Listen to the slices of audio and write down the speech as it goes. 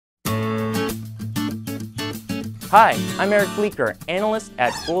Hi, I'm Eric Bleeker, analyst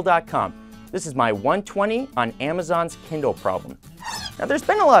at Fool.com. This is my 120 on Amazon's Kindle problem. Now, there's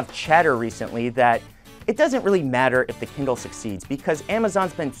been a lot of chatter recently that it doesn't really matter if the Kindle succeeds because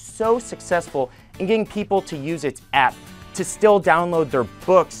Amazon's been so successful in getting people to use its app to still download their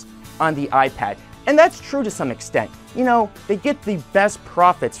books on the iPad. And that's true to some extent. You know, they get the best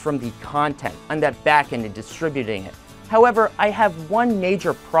profits from the content on that back end and distributing it. However, I have one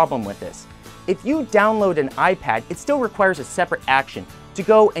major problem with this. If you download an iPad, it still requires a separate action to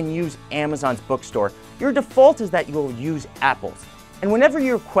go and use Amazon's bookstore. Your default is that you will use Apple's. And whenever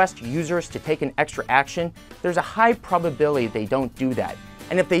you request users to take an extra action, there's a high probability they don't do that.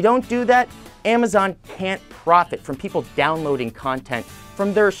 And if they don't do that, Amazon can't profit from people downloading content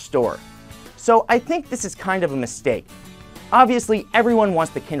from their store. So I think this is kind of a mistake. Obviously, everyone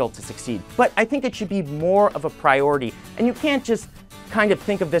wants the Kindle to succeed, but I think it should be more of a priority, and you can't just kind of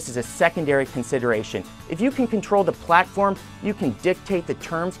think of this as a secondary consideration. If you can control the platform, you can dictate the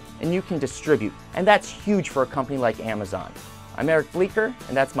terms, and you can distribute, and that's huge for a company like Amazon. I'm Eric Bleeker,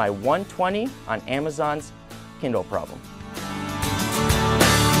 and that's my 120 on Amazon's Kindle problem.